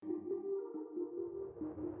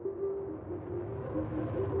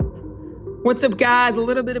What's up, guys? A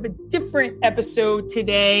little bit of a different episode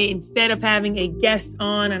today. Instead of having a guest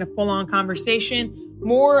on and a full-on conversation,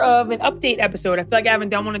 more of an update episode. I feel like I haven't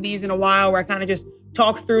done one of these in a while where I kind of just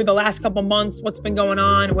talk through the last couple months, what's been going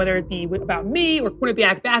on, whether it be about me or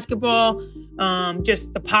Quinnipiac basketball,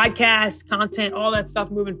 just the podcast, content, all that stuff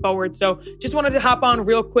moving forward. So just wanted to hop on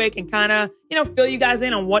real quick and kind of, fill you guys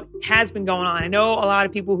in on what has been going on. I know a lot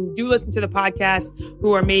of people who do listen to the podcast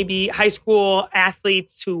who are maybe high school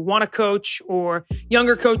athletes who want to coach, or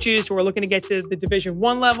younger coaches who are looking to get to the Division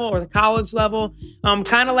I level or the college level.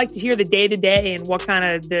 Kind of like to hear the day-to-day and what kind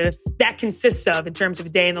of that consists of in terms of a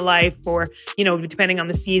day in the life, or, depending on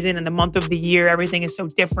the season and the month of the year, everything is so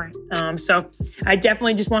different. So I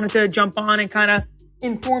definitely just wanted to jump on and kind of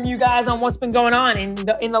inform you guys on what's been going on in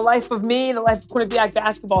the life of me, the life of Quinnipiac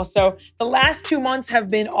basketball. So the last 2 months have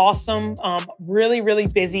been awesome. Really, really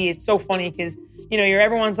busy. It's so funny because,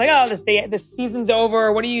 everyone's like, oh, this season's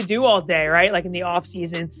over. What do you do all day, right? Like in the off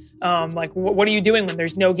season, what are you doing when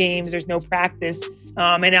there's no games, there's no practice?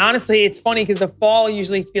 And honestly, it's funny because the fall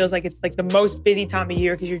usually feels like it's like the most busy time of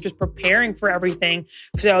year because you're just preparing for everything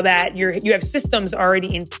so that you have systems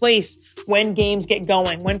already in place when games get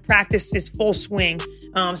going, when practice is full swing.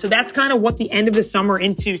 So that's kind of what the end of the summer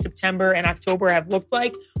into September and October have looked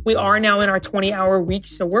like. We are now in our 20-hour weeks,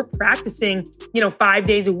 so we're practicing, 5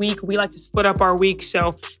 days a week. We like to split up our weeks.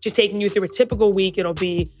 So just taking you through a typical week, it'll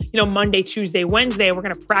be, Monday, Tuesday, Wednesday, we're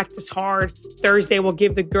going to practice hard. Thursday, we'll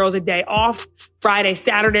give the girls a day off. Friday,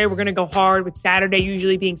 Saturday, we're going to go hard, with Saturday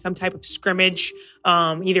usually being some type of scrimmage,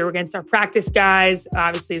 either against our practice guys.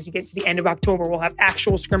 Obviously, as you get to the end of October, we'll have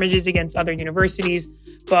actual scrimmages against other universities.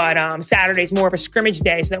 But Saturday's more of a scrimmage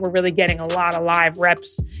day so that we're really getting a lot of live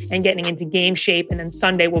reps and getting into game shape. And then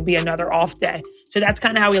Sunday will be another off day. So that's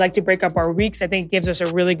kind of how we like to break up our weeks. I think it gives us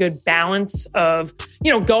a really good balance of,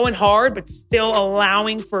 going hard, but still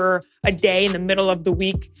allowing for a day in the middle of the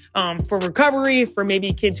week for recovery, for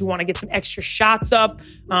maybe kids who want to get some extra shots up,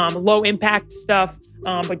 low impact stuff,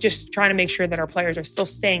 but just trying to make sure that our players are still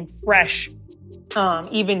staying fresh,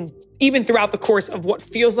 even throughout the course of what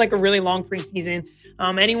feels like a really long preseason.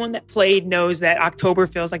 Anyone that played knows that October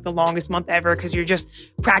feels like the longest month ever because you're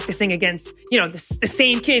just practicing against, the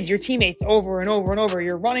same kids, your teammates over and over and over.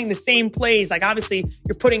 You're running the same plays. Like, obviously,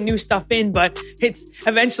 you're putting new stuff in, but it's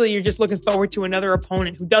eventually you're just looking forward to another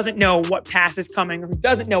opponent who doesn't know what pass is coming or who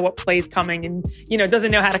doesn't know what play is coming and,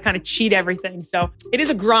 doesn't know how to kind of cheat everything. So it is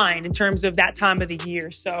a grind in terms of that time of the year.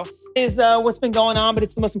 So is what's been going on, but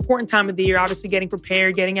it's the most important time of the year, obviously getting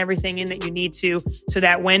prepared, getting everything in that you need to, so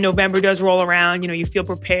that when November does roll around, you feel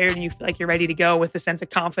prepared and you feel like you're ready to go with a sense of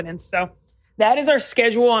confidence. So that is our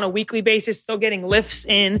schedule on a weekly basis, still getting lifts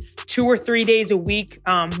in 2 or 3 days a week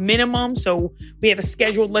minimum. So we have a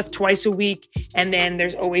scheduled lift twice a week. And then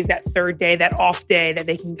there's always that third day, that off day that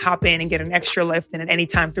they can hop in and get an extra lift. And at any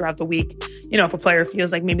time throughout the week, if a player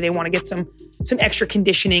feels like maybe they want to get some extra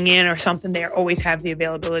conditioning in or something, they always have the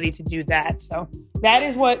availability to do that. So that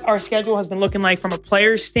is what our schedule has been looking like from a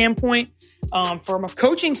player's standpoint. From a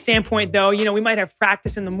coaching standpoint, though, we might have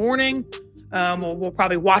practice in the morning. We'll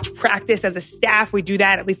probably watch practice as a staff. We do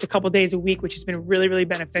that at least a couple days a week, which has been really, really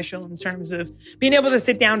beneficial in terms of being able to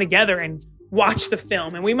sit down together and watch the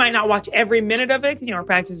film. And we might not watch every minute of it. Our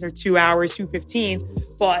practices are 2 hours,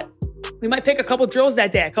 2:15, but we might pick a couple drills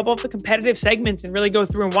that day, a couple of the competitive segments, and really go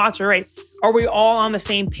through and watch, all right, are we all on the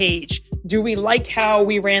same page? Do we like how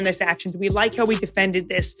we ran this action? Do we like how we defended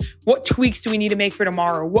this? What tweaks do we need to make for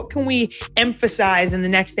tomorrow? What can we emphasize in the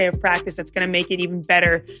next day of practice that's going to make it even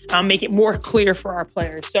better, make it more clear for our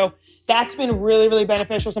players? So that's been really, really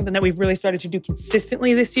beneficial, something that we've really started to do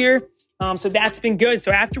consistently this year. So that's been good.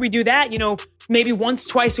 So after we do that, maybe once,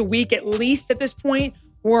 twice a week, at least at this point,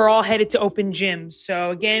 we're all headed to open gyms.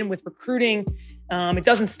 So again, with recruiting, it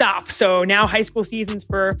doesn't stop. So now high school seasons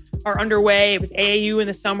are underway. It was AAU in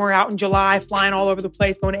the summer, out in July, flying all over the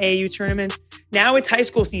place, going to AAU tournaments. Now it's high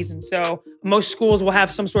school season. So most schools will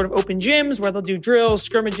have some sort of open gyms where they'll do drills,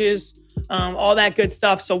 scrimmages, all that good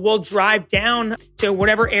stuff. So we'll drive down to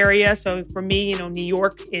whatever area. So for me, New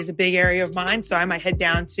York is a big area of mine. So I might head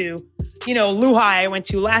down to, Lehigh I went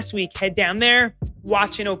to last week, head down there,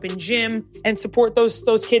 watch an open gym and support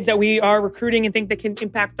those kids that we are recruiting and think that can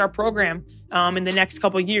impact our program in the next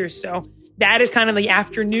couple of years. So that is kind of the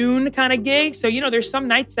afternoon kind of gig. So, there's some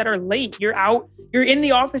nights that are late. You're in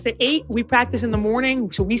the office at 8. We practice in the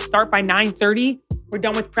morning. So we start by 9:30. We're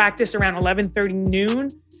done with practice around 11:30 noon.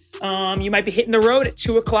 You might be hitting the road at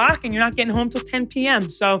 2 o'clock and you're not getting home till 10 p.m.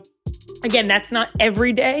 So again, that's not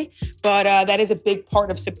every day, but that is a big part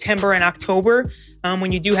of September and October.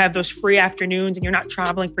 when you do have those free afternoons and you're not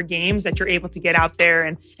traveling for games, that you're able to get out there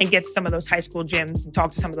and get to some of those high school gyms and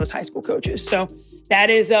talk to some of those high school coaches. So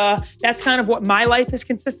that's kind of what my life has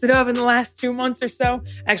consisted of in the last 2 months or so.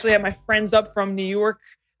 I actually had my friends up from New York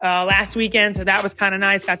last weekend. So that was kind of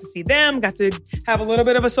nice. Got to see them, got to have a little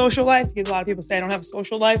bit of a social life, because a lot of people say I don't have a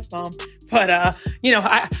social life. But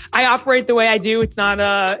I operate the way I do. It's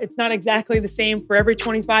not exactly the same for every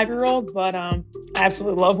 25-year-old, but I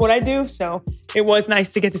absolutely love what I do. So it was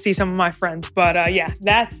nice to get to see some of my friends. But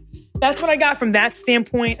that's what I got from that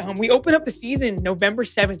standpoint. We open up the season November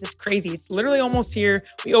 7th. It's crazy. It's literally almost here.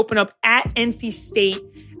 We open up at NC State.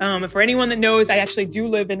 And for anyone that knows, I actually do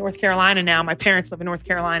live in North Carolina now. My parents live in North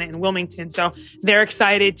Carolina in Wilmington. So they're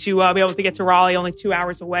excited to be able to get to Raleigh, only 2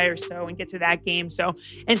 hours away or so, and get to that game. So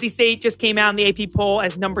NC State just came out in the AP poll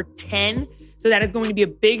as number 10. So that is going to be a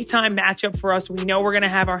big time matchup for us. We know we're going to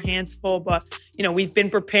have our hands full, but we've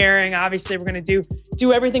been preparing. Obviously, we're going to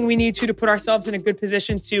do everything we need to put ourselves in a good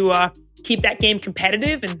position to keep that game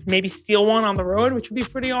competitive and maybe steal one on the road, which would be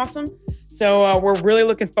pretty awesome. So we're really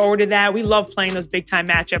looking forward to that. We love playing those big time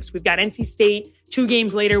matchups. We've got NC State. 2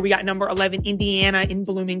 games later, we got number 11 Indiana in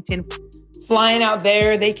Bloomington. Flying out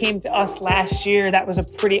there. They came to us last year. That was a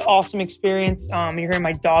pretty awesome experience. You're hearing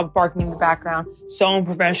my dog barking in the background. So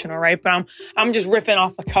unprofessional, right? But I'm just riffing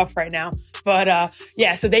off the cuff right now. But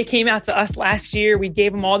so they came out to us last year. We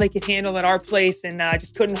gave them all they could handle at our place and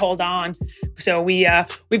just couldn't hold on. So we've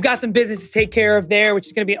got some business to take care of there, which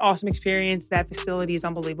is going to be an awesome experience. That facility is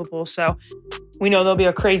unbelievable. So we know there'll be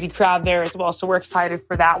a crazy crowd there as well. So we're excited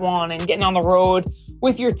for that one. And getting on the road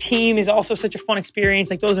with your team is also such a fun experience.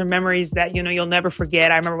 Like, those are memories that, you'll never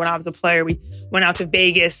forget. I remember when I was a player, we went out to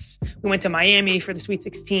Vegas. We went to Miami for the Sweet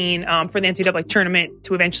 16, for the NCAA tournament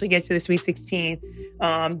to eventually get to the Sweet 16.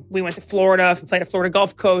 We went to Florida. We played at Florida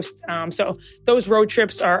Gulf Coast. So those road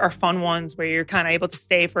trips are fun ones where you're kind of able to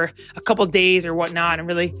stay for a couple of days or whatnot and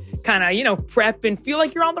really kind of, prep and feel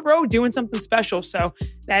like you're on the road doing something special. So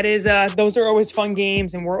that is, those are always fun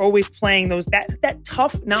games, and we're always playing that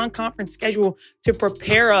tough non-conference schedule to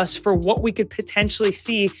prepare us for what we could potentially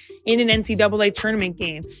see in an NCAA tournament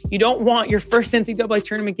game. You don't want your first NCAA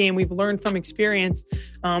tournament game. We've learned from experience.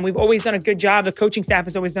 We've always done a good job. The coaching staff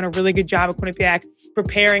has always done a really good job at Quinnipiac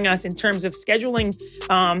preparing us in terms of scheduling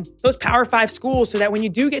those Power 5 schools, so that when you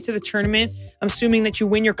do get to the tournament, I'm assuming that you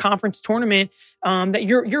win your conference tournament, that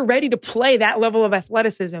you're ready to play that level of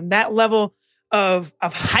athleticism, that level of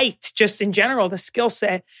height, just in general, the skill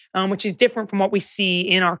set, which is different from what we see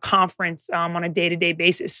in our conference on a day-to-day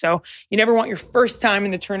basis. So you never want your first time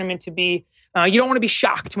in the tournament to be, you don't want to be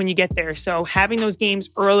shocked when you get there. So having those games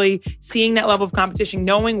early, seeing that level of competition,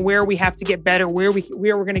 knowing where we have to get better, where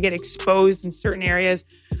we're going to get exposed in certain areas,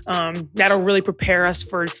 that'll really prepare us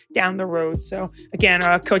for down the road. So again,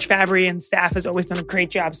 Coach Fabry and staff has always done a great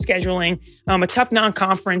job scheduling a tough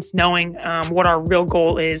non-conference, knowing what our real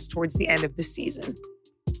goal is towards the end of the season.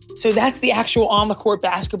 So that's the actual on-the-court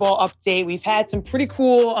basketball update. We've had some pretty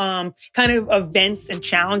cool kind of events and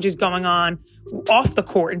challenges going on off the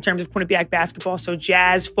court in terms of Quinnipiac basketball. So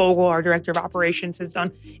Jazz Fogel, our director of operations, has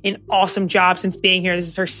done an awesome job since being here. This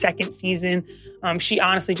is her second season. She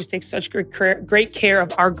honestly just takes such great care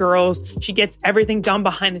of our girls. She gets everything done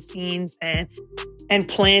behind the scenes and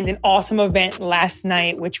planned an awesome event last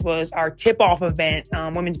night, which was our tip-off event,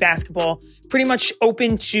 women's basketball, pretty much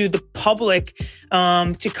open to the public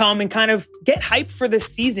to come and kind of get hyped for this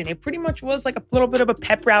season. It pretty much was like a little bit of a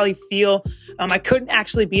pep rally feel. I couldn't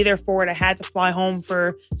actually be there for it. I had to fly home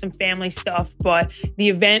for some family stuff, but the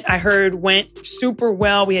event, I heard, went super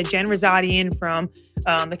well. We had Jen Rosati in from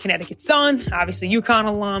the Connecticut Sun, obviously UConn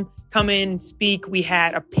alum, come in and speak. We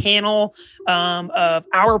had a panel of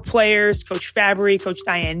our players, Coach Fabry, Coach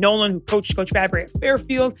Diane Nolan, who coached Coach Fabry at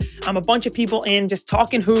Fairfield, a bunch of people in just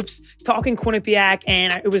talking hoops, talking Quinnipiac,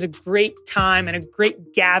 and it was a great time and a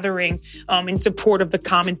great gathering in support of the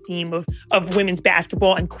common theme of women's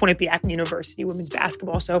basketball and Quinnipiac University women's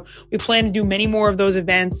basketball. So we plan to do many more of those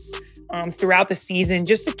events throughout the season,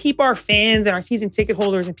 just to keep our fans and our season ticket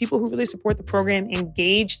holders and people who really support the program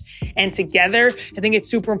engaged and together. I think it's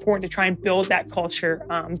super important to try and build that culture,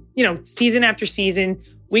 season after season,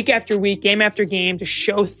 week after week, game after game, to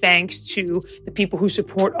show thanks to the people who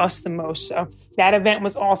support us the most. So that event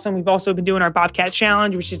was awesome. We've also been doing our Bobcat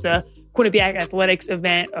Challenge, which is a Quinnipiac athletics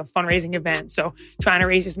event, a fundraising event. So trying to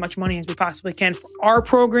raise as much money as we possibly can for our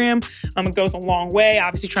program. It goes a long way.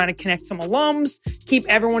 Obviously trying to connect some alums, keep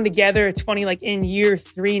everyone together. It's funny, like in year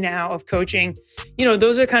 3 now of coaching,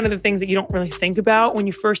 those are kind of the things that you don't really think about when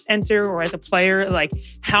you first enter or as a player, like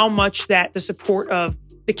how much that the support of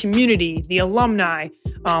the community, the alumni,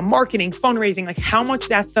 marketing, fundraising, like how much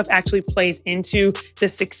that stuff actually plays into the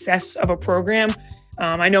success of a program.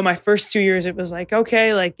 I know my first 2 years, it was like,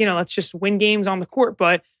 okay, like, let's just win games on the court,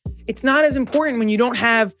 but it's not as important when you don't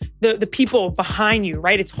have the people behind you,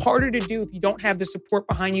 right? It's harder to do if you don't have the support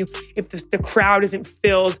behind you, if the crowd isn't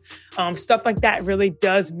filled. Stuff like that really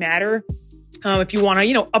does matter. If you want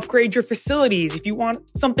to, upgrade your facilities, if you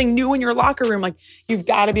want something new in your locker room, like you've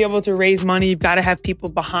got to be able to raise money. You've got to have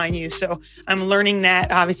people behind you. So I'm learning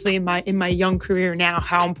that obviously in my young career now,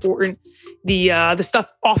 how important the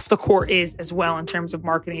stuff off the court is as well in terms of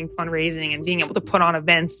marketing, fundraising, and being able to put on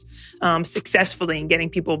events successfully and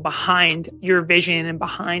getting people behind your vision and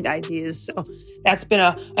behind ideas. So that's been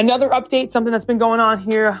another update, something that's been going on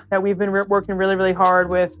here that we've been working really, really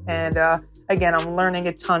hard with. And again, I'm learning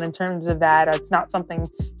a ton in terms of that. It's not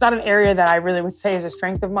an area that I really would say is a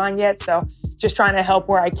strength of mine yet. So just trying to help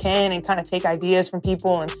where I can and kind of take ideas from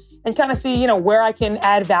people and kind of see, where I can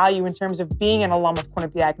add value in terms of being an alum of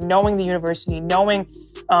Quinnipiac, knowing the university, knowing,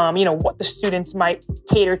 what the students might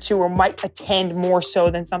cater to or might attend more so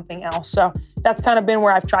than something else. So that's kind of been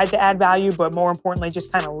where I've tried to add value, but more importantly,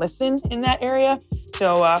 just kind of listen in that area.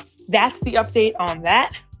 So that's the update on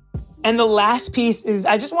that. And the last piece is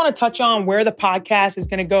I just want to touch on where the podcast is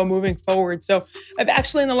going to go moving forward. So I've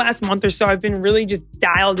actually in the last month or so, I've been really just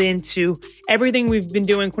dialed into everything we've been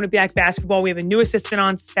doing Quinnipiac basketball. We have a new assistant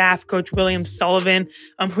on staff, Coach William Sullivan,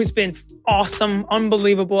 who's been awesome,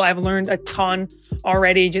 unbelievable. I've learned a ton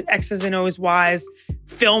already, just X's and O's wise,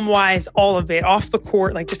 film wise, all of it, off the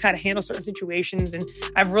court, like just how to handle certain situations. And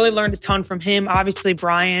I've really learned a ton from him. Obviously,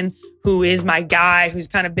 Brian, who is my guy, who's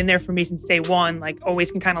kind of been there for me since day one, like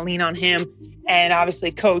always can kind of lean on him. And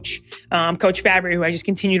obviously Coach Fabry, who I just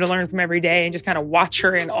continue to learn from every day and just kind of watch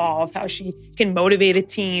her in awe of how she can motivate a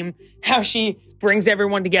team, how she brings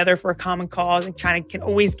everyone together for a common cause and kind of can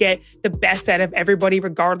always get the best out of everybody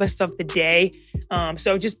regardless of the day.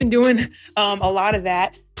 So just been doing a lot of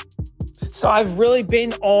that. So I've really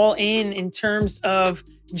been all in terms of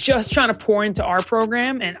just trying to pour into our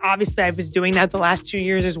program. And obviously I was doing that the last 2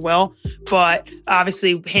 years as well. But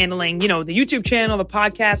obviously handling, the YouTube channel, the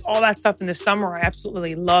podcast, all that stuff in the summer, I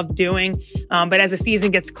absolutely love doing. But as the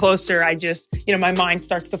season gets closer, I just, my mind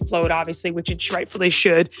starts to float, obviously, which it rightfully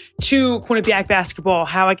should, to Quinnipiac basketball,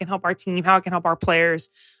 how I can help our team, how I can help our players.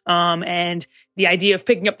 And the idea of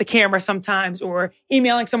picking up the camera sometimes or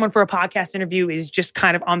emailing someone for a podcast interview is just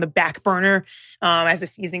kind of on the back burner as the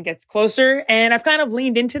season gets closer. And I've kind of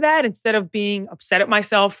leaned into that instead of being upset at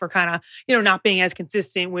myself for kind of, not being as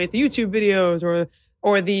consistent with the YouTube videos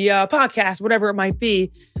or the podcast, whatever it might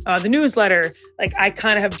be, the newsletter. Like I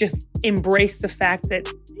kind of have just embraced the fact that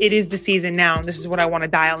it is the season now and this is what I want to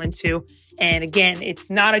dial into. And again, it's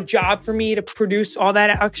not a job for me to produce all that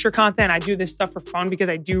extra content. I do this stuff for fun because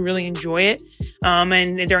I do really enjoy it.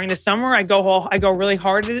 And during the summer, I go really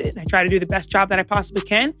hard at it and I try to do the best job that I possibly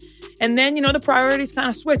can. And then, the priorities kind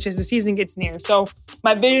of switch as the season gets near. So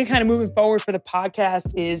my vision kind of moving forward for the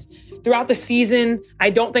podcast is throughout the season, I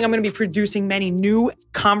don't think I'm going to be producing many new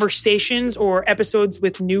conversations or episodes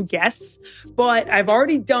with new guests, but I've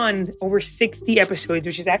already done over 60 episodes,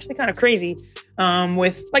 which is actually kind of crazy.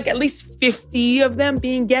 With like at least 50 of them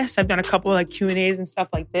being guests. I've done a couple of like Q&As and stuff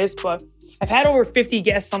like this, but I've had over 50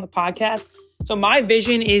 guests on the podcast. So my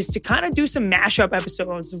vision is to kind of do some mashup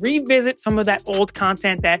episodes, revisit some of that old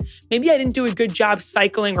content that maybe I didn't do a good job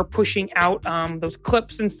cycling or pushing out those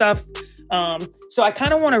clips and stuff. So I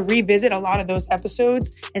kind of want to revisit a lot of those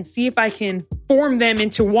episodes and see if I can form them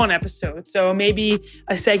into one episode. So maybe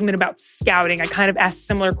a segment about scouting. I kind of ask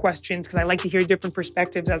similar questions because I like to hear different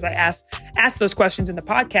perspectives as I ask those questions in the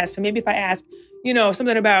podcast. So maybe if I ask,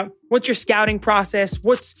 something about what's your scouting process?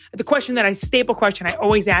 What's the question staple question I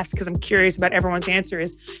always ask because I'm curious about everyone's answer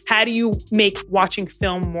is, how do you make watching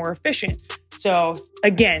film more efficient? So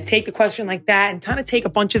again, take a question like that and kind of take a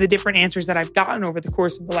bunch of the different answers that I've gotten over the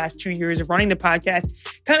course of the last 2 years of running the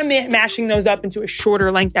podcast, kind of mashing those up into a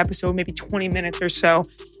shorter length episode, maybe 20 minutes or so,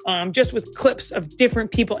 just with clips of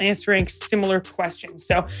different people answering similar questions.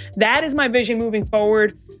 So that is my vision moving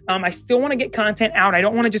forward. I still want to get content out. I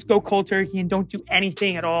don't want to just go cold turkey and don't do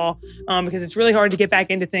anything at all because it's really hard to get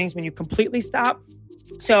back into things when you completely stop.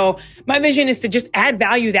 So my vision is to just add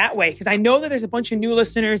value that way because I know that there's a bunch of new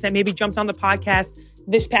listeners that maybe jumped on the podcast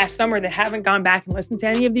this past summer that haven't gone back and listened to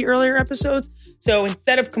any of the earlier episodes. So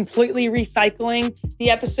instead of completely recycling the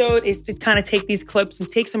episode, is to kind of take these clips and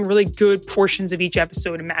take some really good portions of each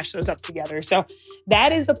episode and mash those up together. So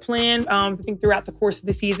that is the plan. I think throughout the course of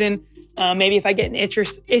the season, maybe if I get an itch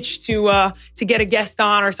to get a guest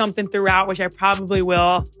on or something throughout, which I probably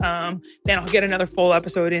will, then I'll get another full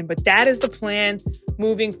episode in. But that is the plan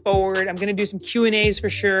moving forward. I'm going to do some Q&As for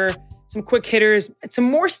sure, some quick hitters, some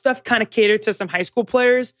more stuff kind of catered to some high school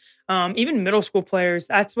players, even middle school players.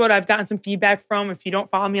 That's what I've gotten some feedback from. If you don't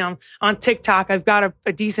follow me on TikTok, I've got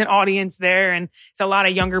a decent audience there, and it's a lot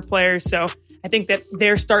of younger players. So I think that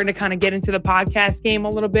they're starting to kind of get into the podcast game a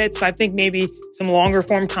little bit. So I think maybe some longer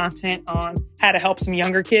form content on how to help some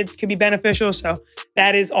younger kids could be beneficial. So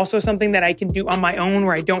that is also something that I can do on my own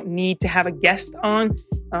where I don't need to have a guest on.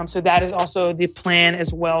 So that is also the plan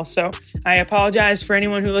as well. So I apologize for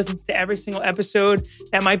anyone who listens to every single episode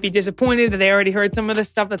that might be disappointed that they already heard some of the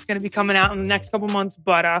stuff that's going to be coming out in the next couple months.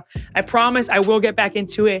 But I promise I will get back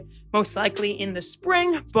into it most likely in the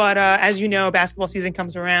spring. But as you know, basketball season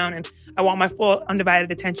comes around and I want my full undivided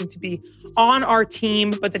attention to be on our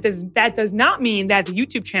team. But that does not mean that the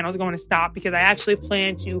YouTube channel is going to stop, because I actually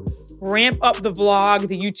plan to ramp up the vlog,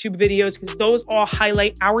 the YouTube videos, because those all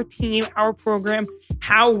highlight our team, our program,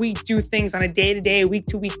 how we do things on a day-to-day,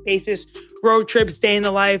 week-to-week basis, road trips, day in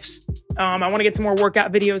the lives. I want to get some more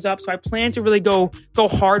workout videos up. So I plan to really go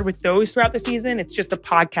hard with those throughout the season. It's just a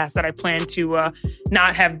podcast that I plan to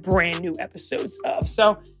not have brand new episodes of.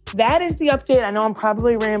 So that is the update. I know I'm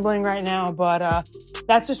probably rambling right now, but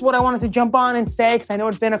that's just what I wanted to jump on and say, because I know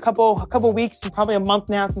it's been a couple weeks and probably a month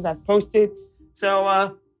now since I've posted.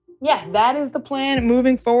 So yeah, that is the plan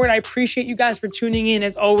moving forward. I appreciate you guys for tuning in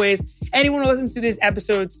as always. Anyone who listens to these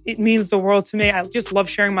episodes, it means the world to me. I just love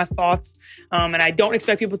sharing my thoughts. And I don't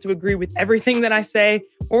expect people to agree with everything that I say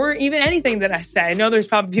or even anything that I say. I know there's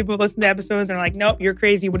probably people who listen to episodes and are like, nope, you're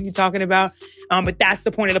crazy. What are you talking about? But that's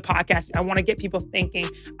the point of the podcast. I want to get people thinking.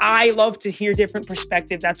 I love to hear different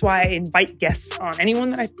perspectives. That's why I invite guests on.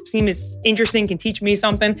 Anyone that I seem is interesting, can teach me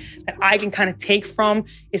something that I can kind of take from,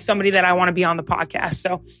 is somebody that I want to be on the podcast.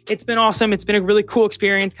 So it's been awesome. It's been a really cool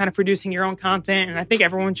experience kind of producing your own content. And I think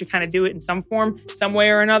everyone should kind of do it in some form, some way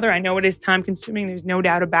or another. I know it is time consuming. There's no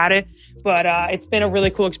doubt about it. But it's been a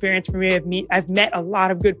really cool experience for me. I've met a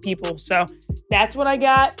lot of good people. So that's what I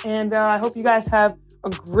got. And I hope you guys have a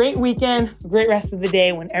great weekend, a great rest of the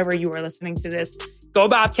day whenever you are listening to this. Go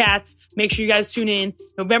Bobcats. Make sure you guys tune in.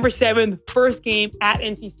 November 7th, first game at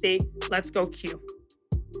NC State. Let's go Q.